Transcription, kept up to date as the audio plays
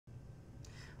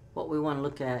what we want to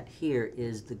look at here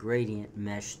is the gradient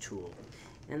mesh tool.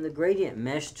 And the gradient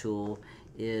mesh tool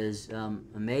is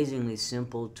amazingly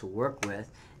simple to work with,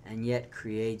 and yet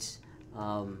creates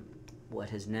what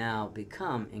has now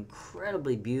become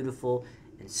incredibly beautiful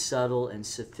and subtle and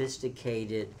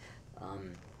sophisticated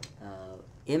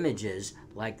images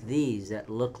like these that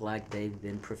look like they've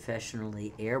been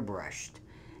professionally airbrushed.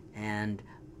 And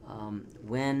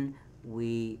when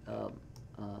we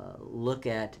look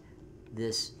at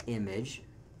this image,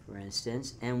 for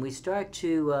instance, and we start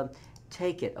to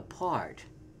take it apart,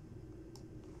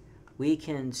 we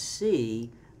can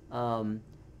see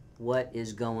what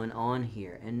is going on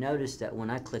here. And notice that when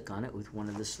I click on it with one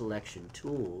of the selection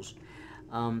tools,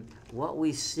 what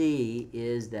we see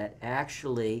is that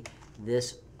actually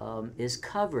this is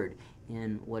covered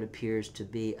in what appears to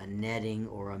be a netting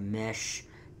or a mesh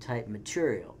type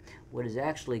material. What is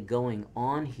actually going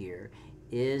on here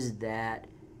is that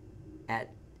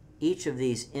at each of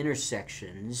these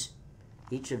intersections,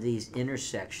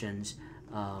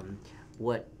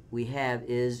 what we have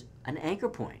is an anchor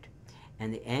point.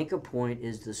 And the anchor point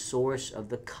is the source of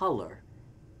the color.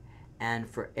 And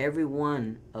for every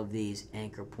one of these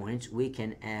anchor points, we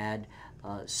can add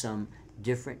some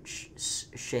different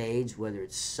shades, whether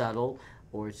it's subtle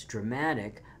or it's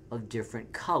dramatic, of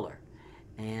different color.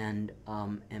 And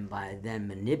by then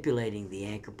manipulating the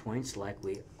anchor points like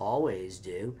we always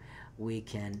do, we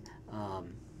can,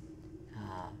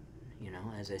 you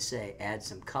know, as I say, add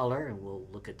some color, and we'll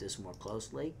look at this more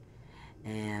closely.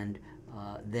 And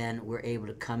then we're able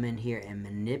to come in here and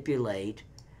manipulate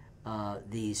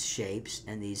these shapes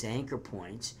and these anchor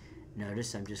points.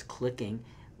 Notice I'm just clicking.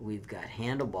 We've got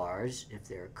handlebars if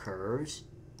there are curves,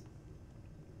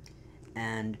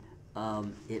 and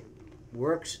it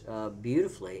works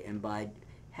beautifully. And by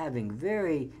having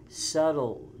very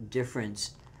subtle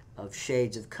difference of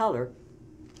shades of color,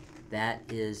 that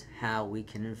is how we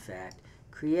can in fact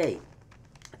create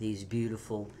these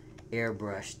beautiful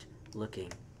airbrushed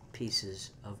looking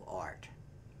pieces of art.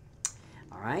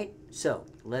 All right, so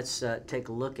let's take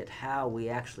a look at how we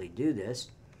actually do this,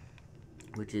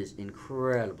 which is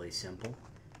incredibly simple.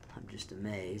 I'm just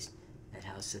amazed at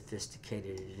how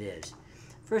sophisticated it is.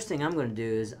 First thing I'm going to do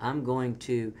is I'm going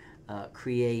to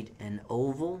create an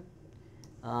oval.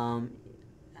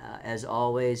 As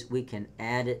always, we can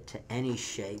add it to any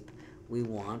shape we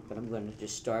want, but I'm going to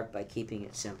just start by keeping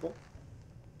it simple.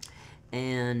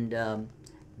 And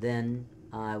then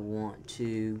I want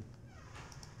to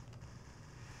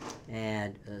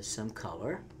add some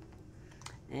color,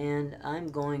 and I'm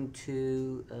going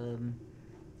to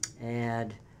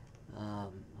add, I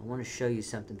want to show you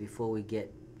something before we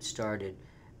get started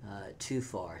too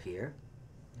far here,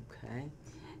 okay?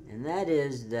 And that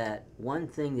is that one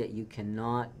thing that you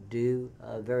cannot do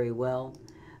very well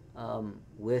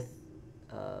with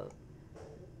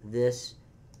this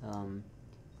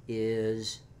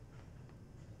is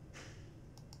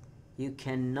you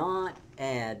cannot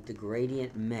add the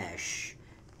gradient mesh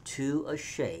to a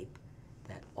shape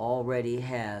that already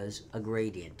has a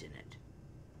gradient in it.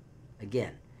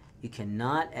 Again, you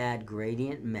cannot add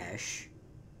gradient mesh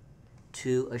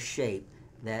to a shape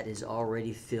that is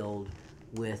already filled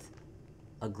with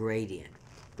a gradient.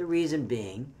 The reason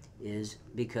being is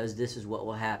because this is what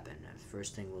will happen. The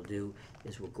first thing we'll do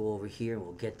is we'll go over here and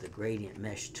we'll get the gradient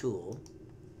mesh tool.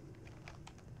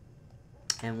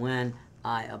 And when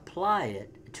I apply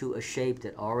it to a shape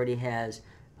that already has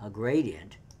a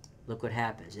gradient, look what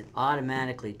happens. It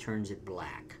automatically turns it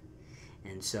black.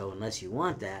 And so unless you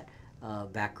want that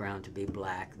background to be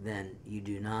black, then you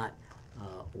do not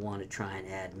want to try and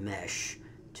add mesh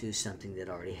to something that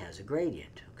already has a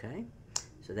gradient, okay?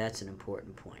 So that's an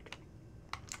important point.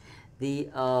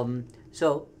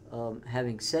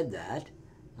 Having said that,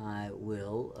 I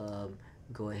will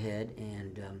go ahead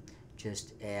and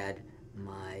just add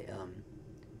my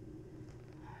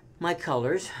my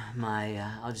colors.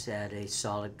 I'll just add a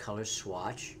solid color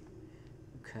swatch,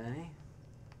 okay?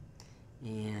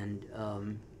 And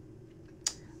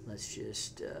let's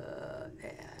just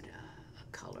add a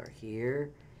color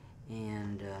here,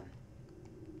 and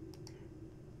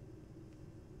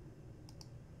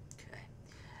okay.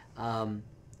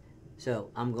 So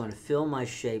I'm going to fill my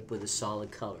shape with a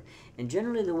solid color. And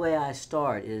generally the way I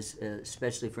start is,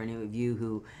 especially for any of you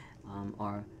who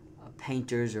are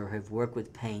painters or have worked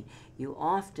with paint, you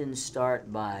often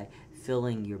start by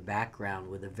filling your background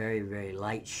with a very, very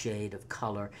light shade of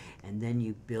color, and then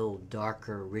you build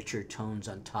darker, richer tones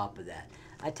on top of that.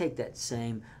 I take that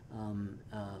same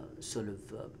sort of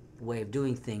way of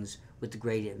doing things with the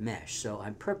gradient mesh. So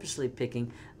I'm purposely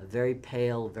picking a very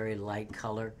pale, very light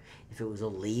color. If it was a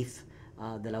leaf,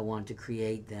 that I want to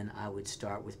create, then I would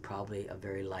start with probably a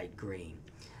very light green.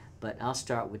 But I'll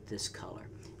start with this color,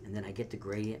 and then I get the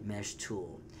gradient mesh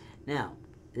tool. Now,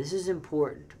 this is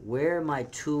important. Where my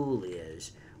tool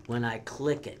is when I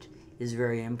click it is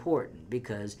very important,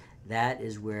 because that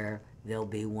is where there'll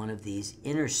be one of these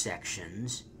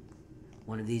intersections,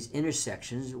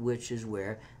 which is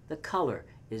where the color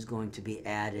is going to be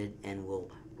added and will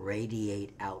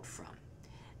radiate out from.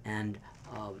 And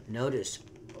notice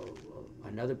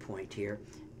another point here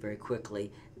very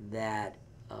quickly, that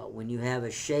when you have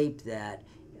a shape that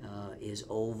is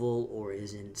oval or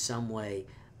is in some way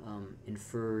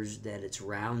infers that it's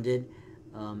rounded,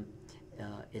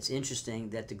 it's interesting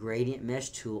that the gradient mesh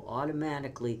tool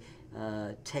automatically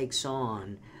takes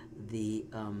on the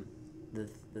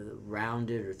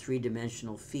rounded or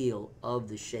three-dimensional feel of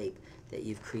the shape that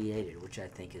you've created, which I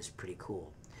think is pretty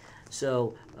cool.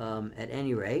 So at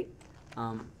any rate,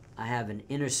 I have an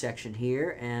intersection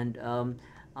here, and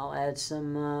I'll add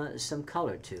some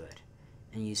color to it,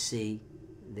 and you see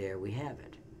there we have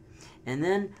it. And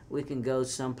then we can go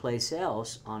someplace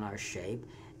else on our shape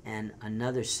and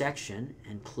another section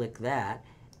and click that,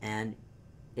 and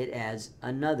it adds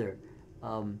another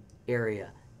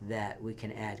area that we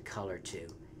can add color to.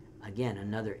 Again,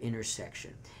 another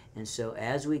intersection. And so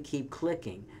as we keep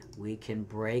clicking, we can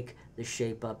break the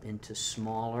shape up into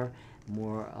smaller,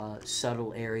 more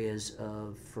subtle areas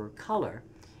for color.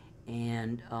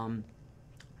 And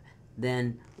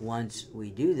then once we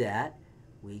do that,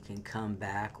 we can come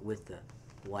back with the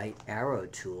white arrow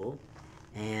tool,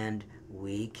 and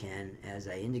we can, as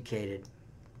I indicated,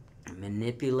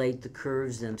 manipulate the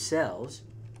curves themselves.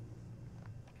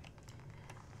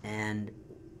 And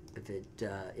if it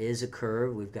is a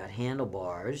curve, we've got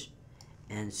handlebars,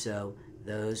 and so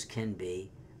those can be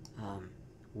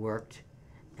worked,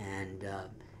 and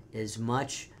as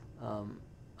much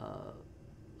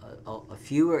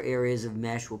fewer areas of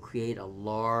mesh will create a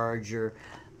larger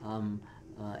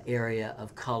area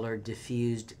of color,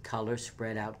 diffused color,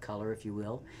 spread out color, if you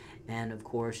will. And of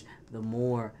course, the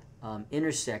more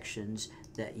intersections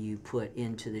that you put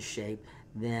into the shape,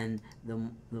 then the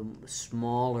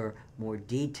smaller, more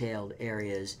detailed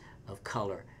areas of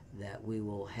color that we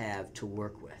will have to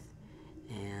work with.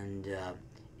 And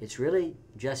it's really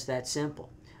just that simple.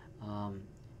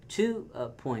 2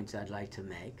 points I'd like to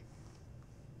make.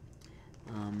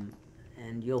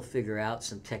 And you'll figure out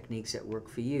some techniques that work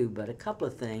for you, but a couple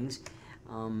of things.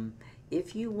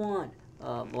 If you want,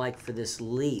 like for this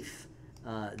leaf,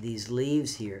 these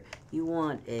leaves here, you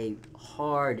want a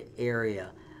hard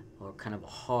area, or kind of a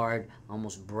hard,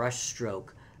 almost brush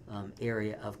stroke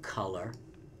area of color.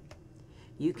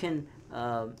 You can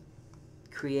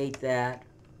create that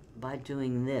by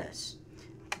doing this.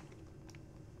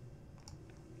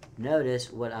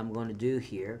 Notice what I'm going to do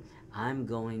here. I'm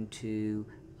going to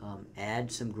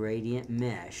add some gradient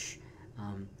mesh.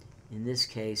 In this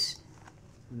case,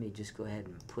 let me just go ahead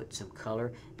and put some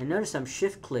color. And notice I'm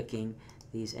shift-clicking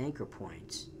these anchor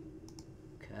points.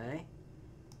 Okay?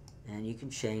 And you can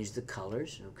change the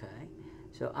colors. Okay?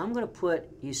 So I'm going to put,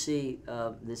 you see,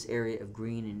 this area of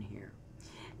green in here.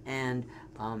 And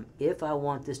if I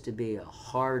want this to be a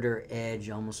harder edge,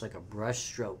 almost like a brush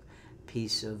stroke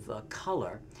piece of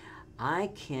color,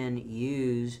 I can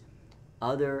use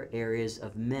other areas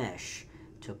of mesh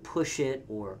to push it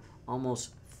or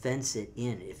almost fence it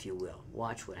in, if you will.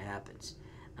 Watch what happens.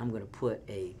 I'm going to put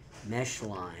a mesh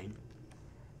line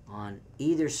on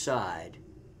either side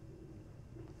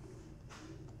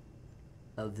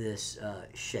of this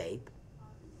shape.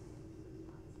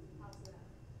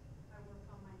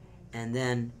 And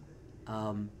then,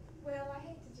 well, I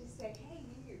hate to just say, hey,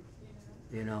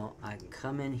 you know, I can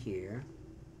come in here.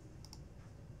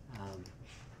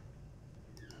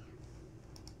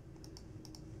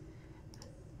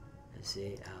 Let's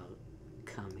see, I'll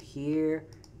come here,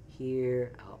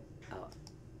 I'll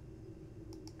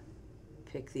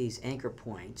pick these anchor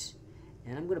points,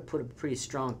 and I'm going to put a pretty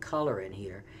strong color in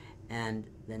here, and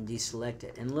then deselect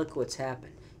it. And look what's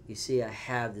happened. You see I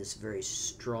have this very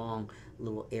strong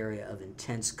little area of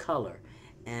intense color,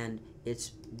 and it's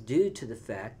due to the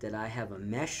fact that I have a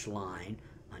mesh line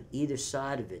on either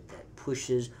side of it that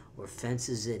pushes or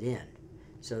fences it in.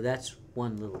 So that's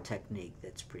one little technique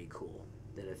that's pretty cool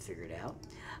that I figured out.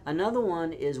 Another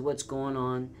one is what's going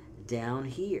on down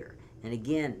here. And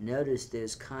again, notice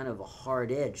there's kind of a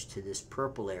hard edge to this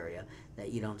purple area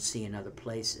that you don't see in other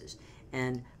places.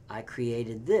 And I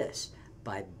created this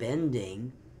by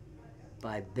bending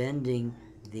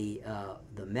the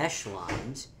mesh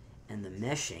lines and the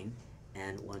meshing,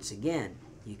 and once again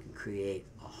you can create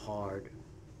a hard,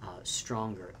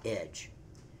 stronger edge.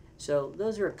 So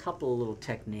those are a couple of little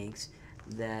techniques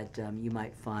that you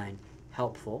might find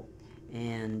helpful.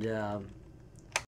 And